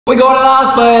We go to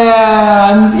Lost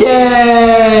Lands!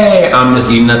 Yay! I'm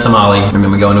just eating a tamale, and then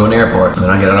we go into an airport, and then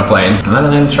I get on a plane, and then I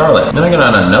land in Charlotte, and then I get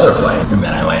on another plane, and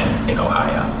then I land in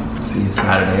Ohio. See you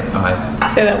Saturday at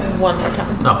 5. Say that one more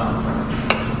time. No.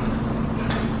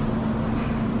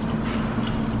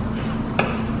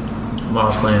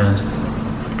 Lost Lands.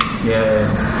 Yay.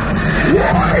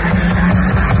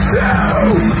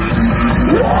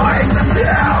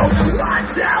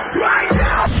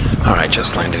 Alright,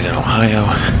 just landed in Ohio.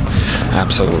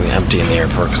 Absolutely empty in the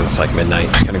airport because it's like midnight.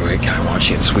 I gotta go get Kai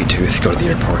Watchy and Sweet Tooth, go to the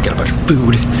airport, get a bunch of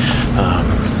food.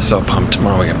 So pumped.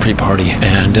 Tomorrow we got a pre-party,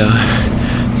 and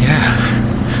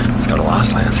yeah, let's go to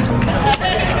Lost Lands. Yo,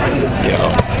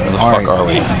 where the fuck are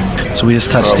we? So we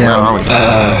just touched down. Where are we?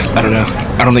 I don't know.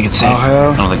 I don't think it's safe.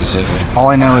 I don't think it's safe. All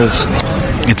I know is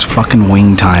it's fucking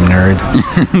wing time, nerd.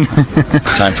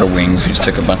 Time for wings. We just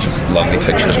took a bunch of lovely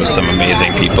pictures with some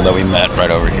amazing people that we met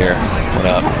right over here. What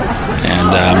up?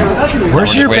 And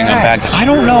where's your bag? I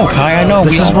don't know, Kai. I know.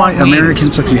 This is why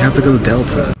American sucks. You have to go to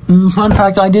Delta. Fun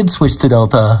fact: I did switch to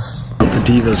Delta. The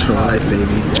Divas for life, baby.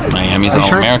 Miami's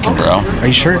all American, bro. Are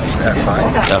you sure it's at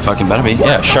 5? That fucking better be.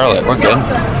 Yeah, Charlotte, we're good.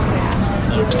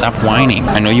 Stop whining.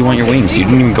 I know you want your wings. You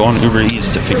didn't even go on Uber Eats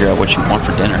to figure out what you want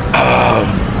for dinner.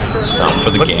 Some for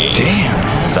the game.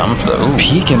 Damn. Some for the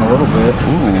peeking a little bit.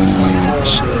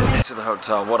 Ooh. To the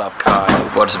hotel. What up, Kai?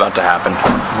 What's about to happen?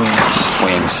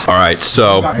 Wings. All right,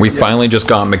 so we finally just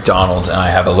got McDonald's, and I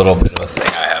have a little bit of a thing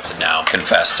I have to now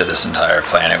confess to this entire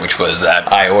planet, which was that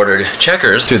I ordered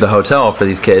checkers through the hotel for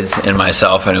these kids and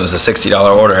myself, and it was a $60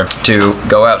 order to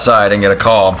go outside and get a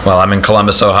call while I'm in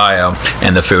Columbus, Ohio,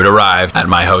 and the food arrived at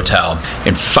my hotel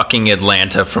in fucking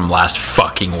Atlanta from last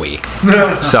fucking week.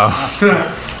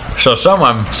 So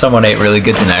someone ate really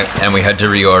good tonight, and we had to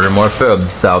reorder more food.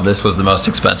 So this was the most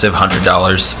expensive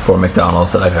 $100 for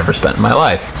McDonald's that I've ever spent in my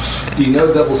life. Do you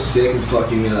know double sick and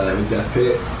fucking death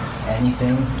pit?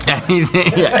 Anything?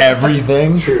 Anything?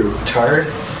 Everything? True. Tired?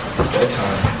 It's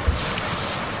bedtime.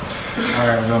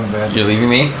 Alright, I'm going to bed. You're leaving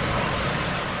me?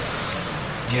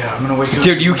 Yeah, I'm gonna wake up.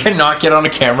 Dude, you cannot get on a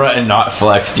camera and not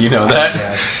flex. Do you know that?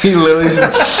 He literally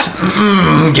just,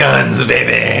 guns,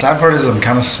 baby. That part is I'm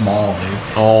kind of small, dude.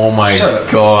 Oh my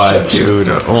god, dude.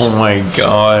 Oh my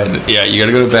god. Yeah, you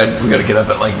gotta go to bed. We gotta get up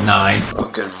at like 9. Oh,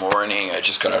 good morning. I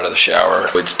just got out of the shower.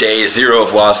 It's day 0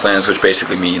 of Lost Lands, which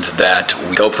basically means that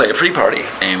we go play a pre-party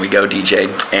and we go DJ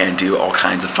and do all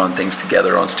kinds of fun things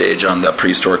together on stage on the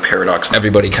Prehistoric Paradox.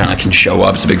 Everybody kind of can show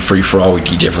up. It's a big free-for-all. We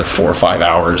DJ for like 4 or 5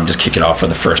 hours and just kick it off for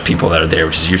the first people that are there,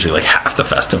 which is usually like half the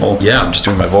festival. Yeah, I'm just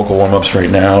doing my vocal warm-ups right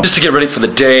now just to get ready for the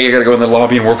day. I gotta go in the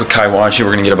lobby and work with Kai Watchy. We're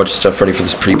gonna get a bunch of stuff ready for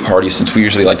this pre-party, since we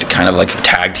usually like to kind of like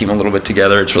tag team a little bit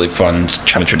together. It's really fun. It's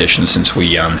kind of tradition since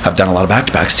we have done a lot of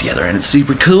back-to-backs together, and it's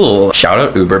super cool. Shout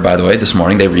out Uber, by the way. This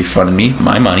morning they refunded me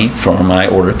my money for my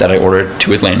order that I ordered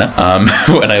to Atlanta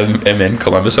when I am in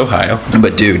Columbus, Ohio.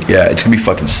 But dude, yeah, it's gonna be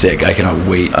fucking sick. I cannot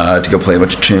wait to go play a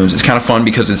bunch of tunes. It's kind of fun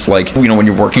because it's like, you know, when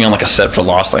you're working on like a set for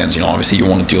Lost Lands, you know, obviously you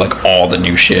want to do like all the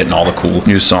new shit and all the cool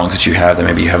new songs that you have that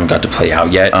maybe you haven't got to play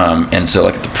out yet. And so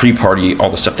like at the pre-party, all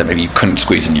the stuff that maybe you couldn't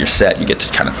squeeze into your set, you get to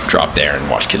kind of drop there and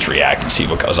watch kids react and see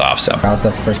what goes off. So Out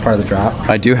the first part of the drop.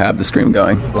 I do have the scream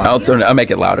going. I'll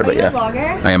make it louder, but yeah.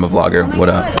 I am a vlogger. What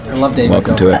up? I love David.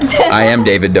 Welcome to it. I am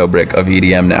David Dobrik of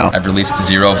EDM now. I've released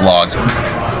 0 vlogs.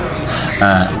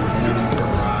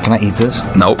 Can I eat this?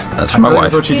 Nope, that's for my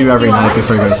wife. That's what you do every night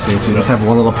before you go to sleep. You just have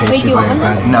one little pastry by your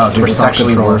bed. No, dude, it's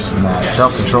actually worse than that.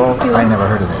 Self-control? I never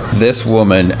heard of it. This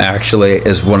woman actually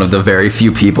is one of the very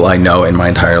few people I know in my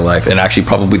entire life, and actually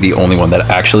probably the only one that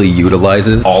actually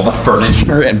utilizes all the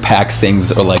furniture and packs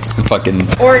things, or like fucking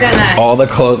organized. All the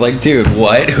clothes. Like, dude,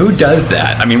 what? Who does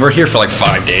that? I mean, we're here for like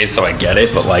 5 days, so I get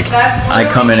it, but like, I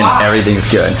come in and everything's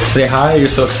good. Say hi, you're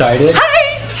so excited.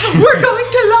 Hi! We're going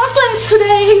to Lost Lands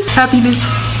today. Happiness.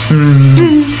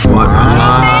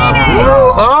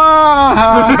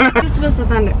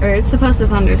 It's supposed to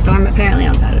thunderstorm apparently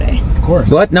on Saturday. Of course.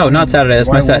 What? No, not Saturday. That's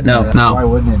my set. No. Why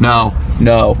wouldn't it? No,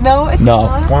 it's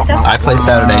not. I play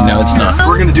Saturday. No, it's not.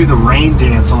 We're gonna do the rain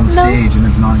dance on stage, and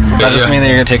it's not gonna. Does that just mean that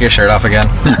you're gonna take your shirt off again?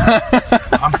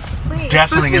 I'm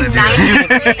definitely gonna do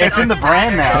it. It's in the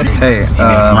brand now. Hey,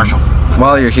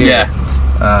 while you're here,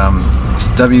 it's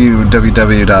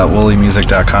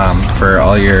www.woollymusic.com for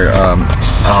all your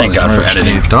Thank God for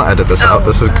editing. Don't edit this out.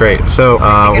 This is great. So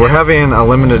we're having a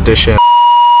limited edition.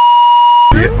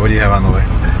 What do you have on the way?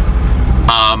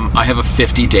 I have a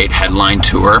 50-date headline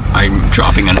tour. I'm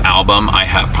dropping an album. I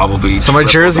have probably... So my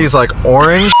jersey's like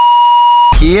orange.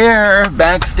 Here,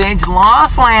 backstage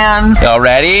Lost Lands. Y'all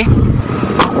ready?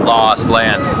 Lost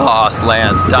Lands,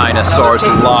 dinosaurs,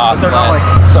 Lost Lands.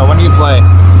 So when do you play?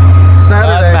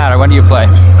 Saturday. Doesn't matter. When do you play?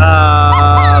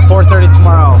 4:30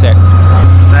 tomorrow. Sick.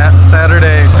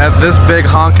 Saturday at this big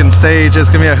honkin' stage. It's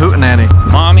gonna be a hootenanny.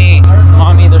 Mommy,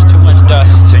 there's too much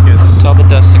dust. Tickets. Tell the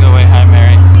dust to go away. Hi,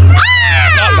 Mary.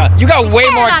 You got way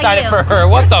more about excited you? for her.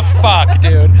 What the fuck,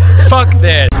 dude? Fuck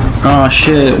this. Oh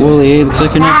shit, Wooly, looks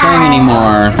like you're not playing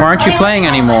anymore. Why aren't you playing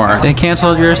anymore? They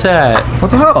canceled your set.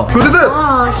 What the hell? Who did this?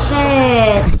 Oh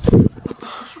shit.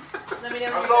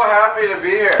 I'm so happy to be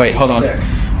here. Wait, hold on.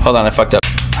 Hold on, I fucked up.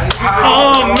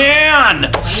 Oh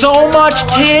man! So much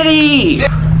titty!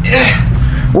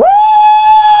 Woo!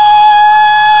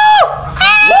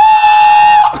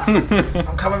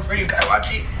 I'm coming for you,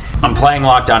 Kaiwachi. I'm playing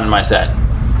Lockdown in my set.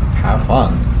 Have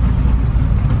fun.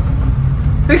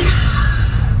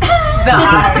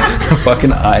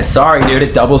 Fucking eyes. Sorry, dude,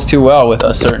 it doubles too well with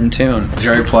a certain tune.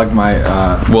 Jerry plugged my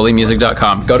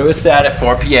WoolyMusic.com. Go to his set at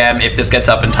 4 p.m. if this gets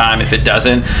up in time. If it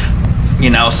doesn't, you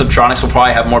know, Subtronics will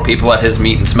probably have more people at his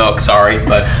meet and smoke. Sorry,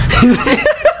 but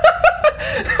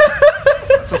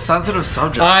It's a sensitive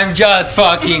subject. I'm just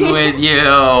fucking with you.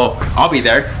 I'll be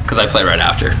there because I play right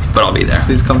after, but I'll be there.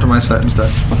 Please come to my set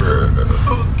instead.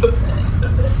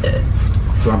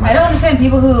 I don't understand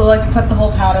people who like put the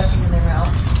whole powder thing in their mouth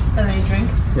and they drink.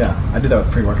 Yeah, I do that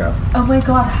with pre-workout. Oh my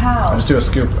god, I how? just do a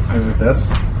scoop like this,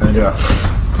 and I do it,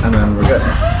 and then we're good.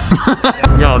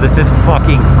 Yo, this is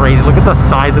fucking crazy. Look at the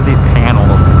size of these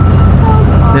panels.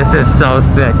 This is so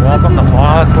sick. Welcome to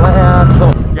Lost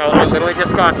Land. Yo, I literally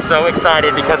just got so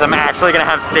excited because I'm actually gonna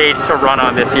have stage to run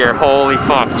on this year. Holy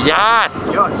fuck,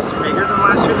 yes! Yo, it's bigger than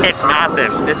last year. It's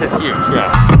massive. This is huge,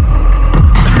 yeah.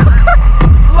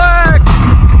 Flex!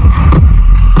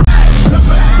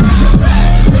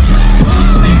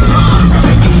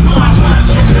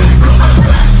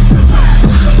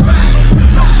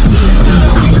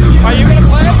 Are you gonna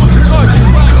play it?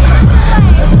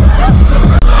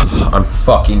 I'm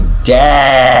fucking dead.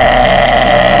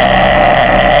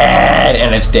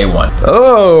 And it's day one.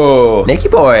 Oh,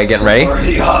 Naked Boy getting ready.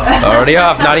 Already off. Already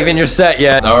off, not even your set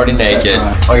yet. Already naked.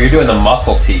 Oh, you're doing the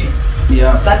muscle tee.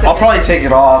 Yeah. I'll probably take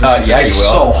it off. Yeah, It's you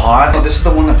will. so hot. Oh, this is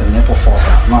the one that the nipple falls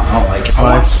out. I don't like it. I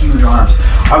want huge arms.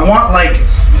 I want like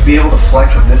to be able to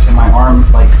flex with this in my arm,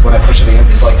 like when I push it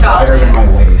against, it's like tighter than my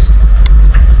waist.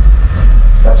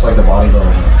 That's like the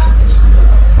bodybuilder hands.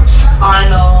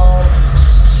 Arnold.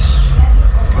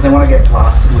 When they want to get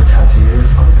blasted with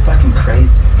tattoos, I'm fucking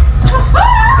crazy.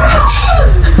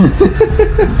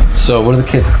 So what do the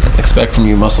kids expect from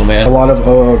you, muscle A man? lot of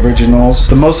originals.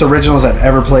 The most originals I've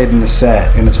ever played in the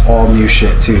set, and it's all new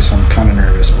shit too, so I'm kind of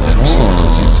nervous, but I'm sick at the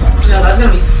same time. No, that's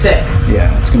gonna be sick.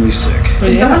 Yeah, it's gonna be sick.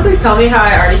 Can someone please tell me how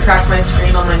I already cracked my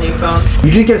screen on my new phone?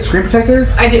 You didn't get a screen protector?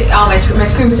 I did. Oh, my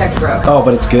screen protector broke. Oh,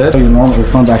 but it's good? Your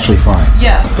phone's actually fine.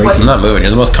 Yeah. Break I'm not moving.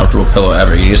 You're the most comfortable pillow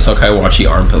ever. You just sell Kaiwachi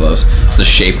arm pillows. It's the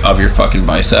shape of your fucking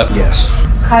bicep. Yes.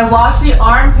 Kaiwachi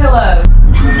arm pillows.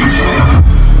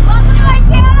 Welcome to my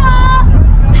channel.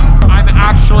 I'm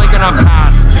actually gonna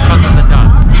pass because of the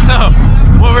dust. So,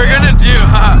 what we're gonna do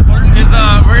is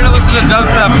we're gonna listen to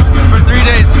dubstep for 3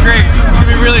 days straight. It's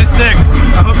gonna be really sick.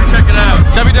 I hope you check it out.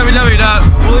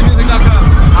 www.woolymusic.com.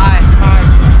 Hi.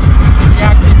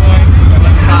 Yaxie boy.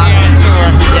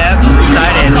 Yep.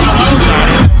 Excited.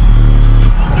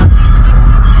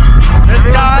 This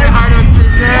guy. Hi to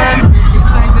Excision. You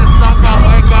sang this song called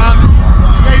Wake Up.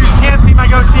 Yeah, you can't see my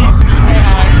goatee.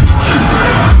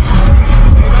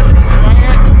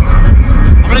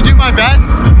 I'm gonna do my best.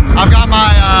 I've got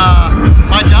my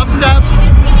my dubstep,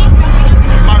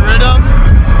 my rhythm.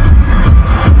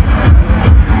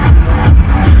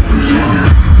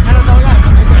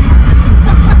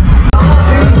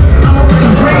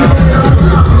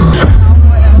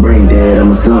 Brain dead,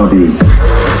 I'm a zombie.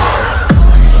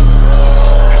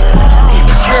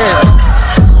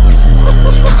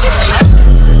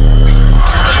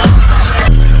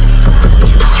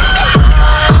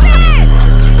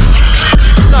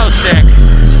 So sick.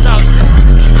 So sick.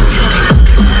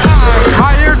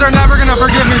 My ears are never gonna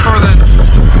forgive me for this.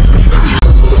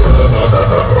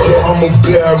 I'm a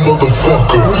bad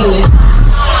motherfucker.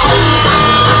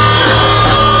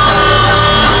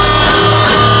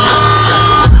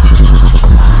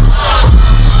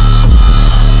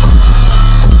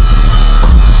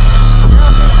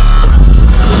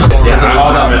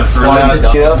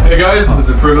 Hey guys, it's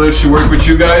a privilege to work with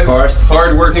you guys. Of course.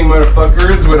 Hard-working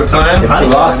motherfuckers with a plan.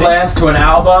 Lost Lands to an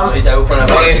album. Tequila.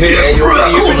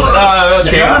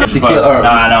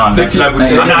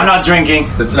 I'm not drinking.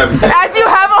 As you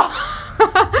have a.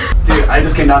 Dude, I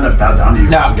just came down to bow down to you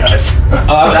guys. That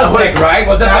was sick, right?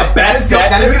 Was that the best set?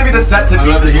 That is going to be the set to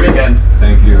beat this weekend.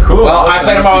 Thank you. Cool. Well, I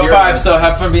played them all at 5, so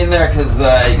have fun being there because you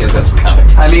guys got some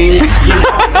competition. I mean,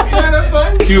 Yeah, that's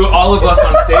fine. To all of us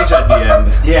on stage at the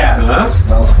end.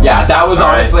 yeah. Yeah, that was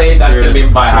honestly, that's going to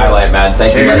be my highlight, man.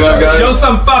 Thank you guys. Show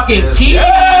some fucking teeth.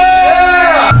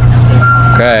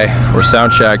 Okay, we're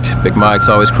sound checked. Big Mike's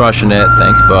always crushing it.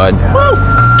 Thanks, bud.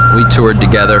 We toured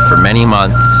together for many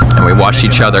months, and we watched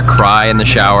each other cry in the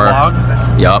shower.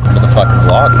 Yup, for the fucking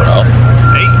vlog, bro.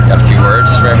 Hey. Got a few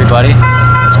words for everybody?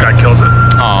 This guy kills it.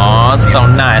 Aw, so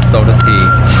nice, so does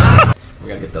he. We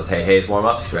gotta get those hey-heys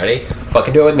warm-ups. Ready?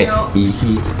 Fucking do it with me. No.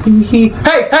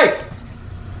 Hey, hey!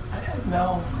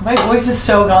 No, my voice is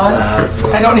so gone.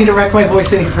 I don't need to wreck my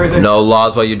voice any further. No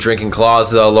laws while you're drinking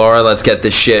claws, though, Laura. Let's get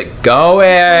this shit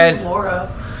going. Laura.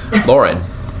 Lauren.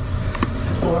 I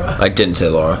said Laura. I didn't say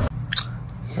Laura.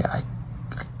 Yeah, I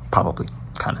probably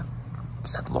kind of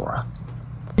said Laura.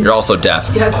 You're also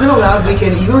deaf. Yeah, it's been a loud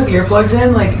weekend. Even with earplugs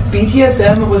in, like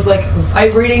BTSM was like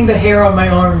vibrating the hair on my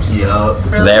arms. Yup.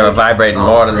 Really? They were vibrating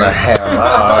more than the hair.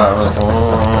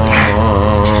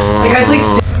 Like I was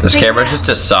like. This camera just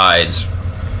decides.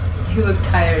 You look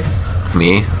tired.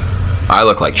 Me? I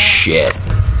look like shit.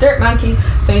 Dirt Monkey,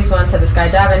 Phase 1, Said the Sky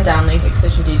Davin, Downlink,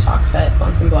 Excision Detox Set,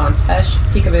 Blunts and Blondes, Hesh,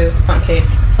 Peekaboo, Front Case,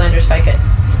 Slender Spike It,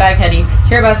 Spaghetti,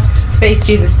 Hearbus, Space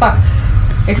Jesus, fuck.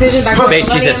 Excision Back Space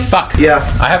Jesus, fuck. Yeah.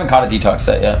 I haven't caught a detox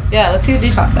set yet. Yeah, let's see the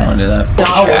Detox I Set. want to do that.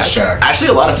 How was Shaq? Actually,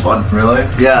 a lot of fun. Really?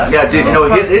 Yeah, dude. You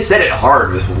know, his set it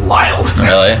hard was wild.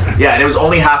 Really? Yeah, and it was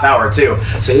only half hour too.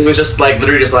 So it was just like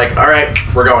literally just like, all right,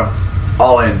 we're going,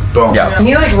 all in, boom. Yeah. And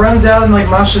he like runs out and like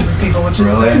mushes with people, which is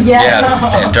Really?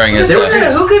 Yeah, and during his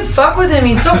Who could fuck with him?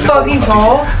 He's so fucking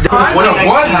tall. Honestly,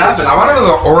 What happened? I want to know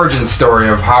the origin story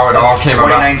of how it all came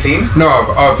about. 2019. No,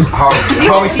 of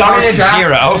how we started at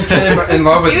zero. Came in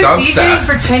love with he was DJing dubstep.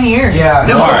 for 10 years. Yeah.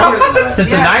 No, Since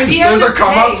the 90s. He had There's to a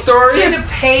come pay. up story? He had to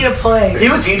pay to play. he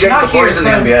was DJing Not before he was in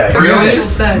the here, NBA. but- Really? Official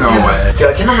set, No yeah. way. Dude,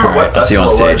 I can't remember what I'll see you on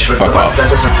festival it stage. was, but Fuck off.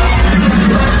 sent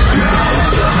us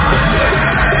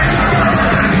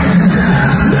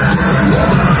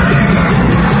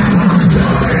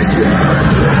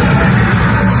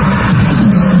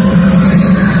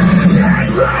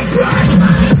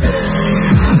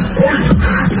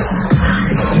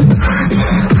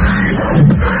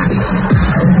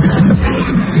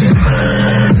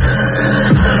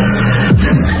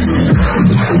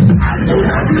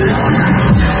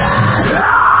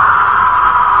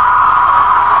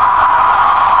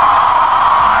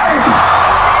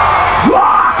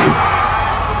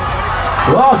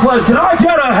Lost Lands, can I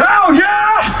get a hell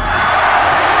yeah?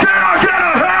 Can I get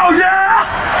a hell yeah?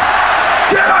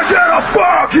 Can I get a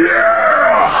fuck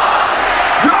yeah?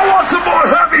 I want some more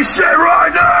heavy shit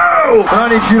right now! I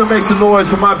need you to make some noise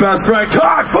for my best friend,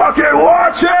 Kai fucking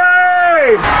watching!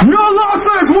 Yo, Los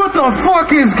Angeles, what the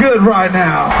fuck is good right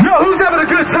now? Yo, who's having a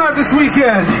good time this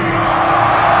weekend?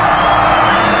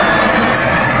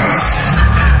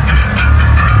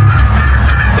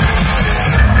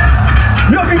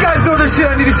 Yo, if you guys know this shit,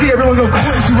 I need to see everyone go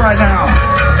crazy right now.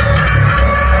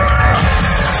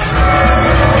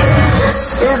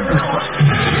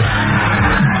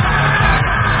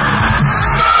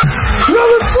 Yo,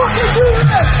 let's fucking do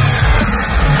this!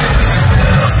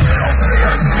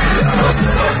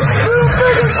 Little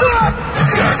finger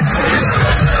shot!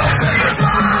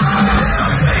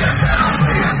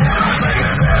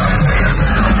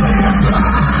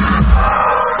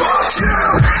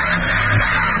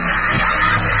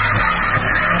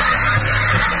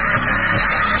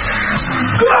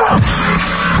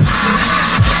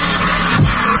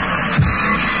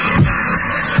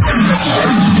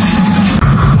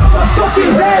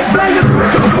 Fucking head,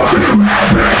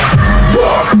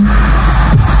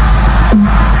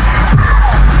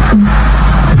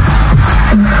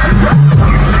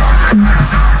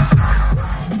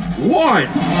 One.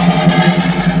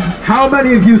 How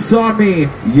many of you saw me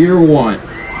year one? Fuck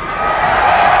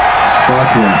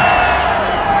yeah.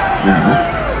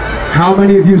 Now, how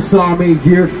many of you saw me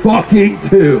year fucking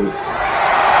two?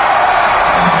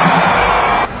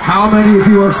 How many of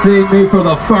you are seeing me for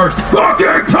the first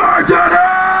fucking time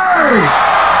today?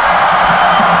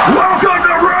 Welcome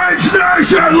to Rage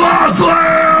Nation, Lost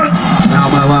Lands! Now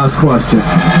my last question.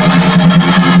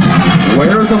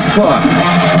 Where the fuck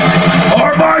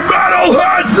are my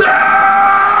metalheads at?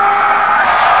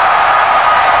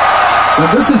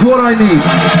 Well, this is what I need.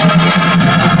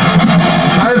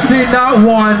 I have seen not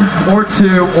one or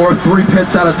two or three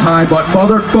pits at a time, but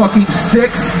motherfucking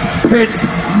 6 pits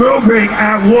moving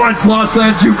at once, Lost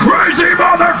Lands, you crazy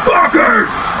motherfuckers!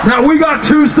 Now we got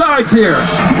two sides here.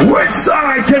 Which side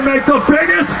I can make the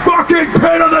biggest fucking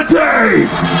pin of the day.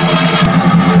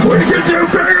 We can do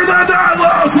bigger than that,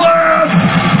 Lost Lands.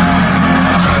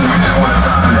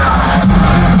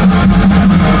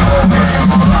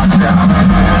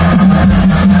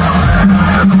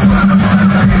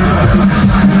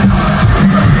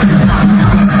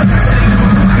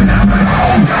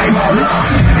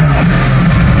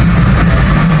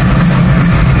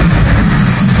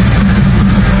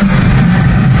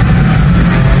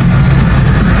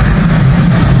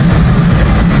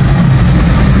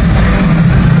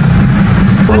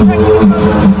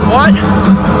 What?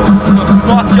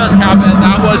 What just happened?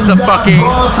 That was the fucking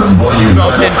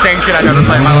most insane shit I've ever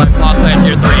played in my life. Lost Lands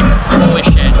Year 3. Holy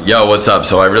shit. Yo, what's up?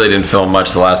 So I really didn't film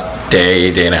much the last day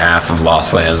and a half of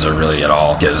Lost Lands, or really at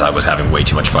all, because I was having way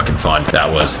too much fucking fun.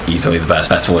 That was easily the best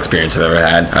festival experience I've ever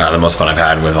had. The most fun I've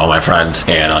had with all my friends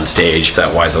and on stage.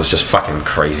 Set-wise, it was just fucking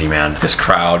crazy, man. This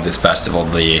crowd, this festival,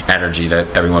 the energy that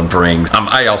everyone brings.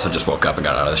 I also just woke up and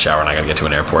got out of the shower and I gotta get to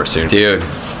an airport soon. Dude,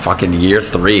 fucking year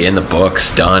 3 in the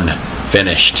books, done.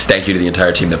 Finished. Thank you to the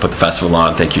entire team that put the festival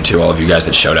on. Thank you to all of you guys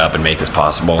that showed up and made this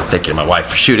possible. Thank you to my wife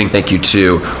for shooting. Thank you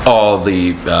to all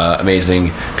the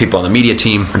amazing people on the media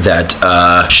team that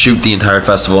shoot the entire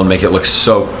festival and make it look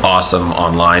so awesome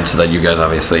online, so that you guys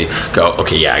obviously go,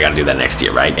 okay, yeah, I gotta do that next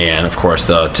year, right? And of course,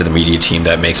 to the media team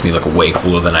that makes me look way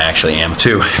cooler than I actually am.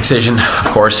 To Excision,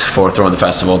 of course, for throwing the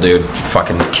festival, dude. You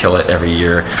fucking kill it every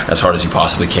year as hard as you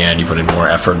possibly can. You put in more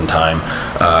effort and time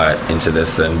into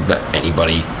this than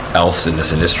anybody else in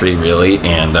this industry, really,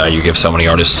 and you give so many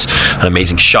artists an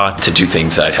amazing shot to do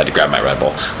things. I had to grab my Red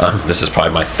Bull. This is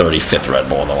probably my 35th Red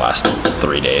Bull in the last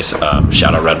 3 days.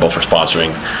 Shout out Red Bull for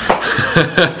sponsoring.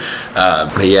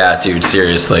 But yeah, dude,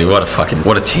 seriously, what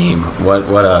a team.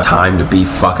 What a time to be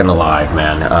fucking alive,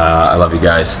 man. I love you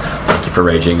guys. Thank you for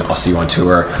raging. I'll see you on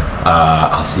tour.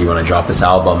 I'll see you when I drop this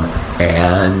album,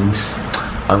 and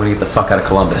I'm gonna get the fuck out of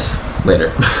Columbus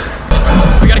later.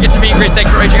 We gotta get to meet and greet.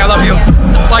 Thanks for raging. I love you.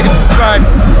 Like and subscribe.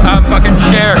 Fucking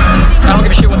share. I don't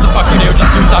give a shit what the fuck you do.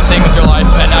 Just do something with your life,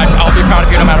 and I'll be proud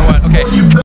of you no matter what. Okay.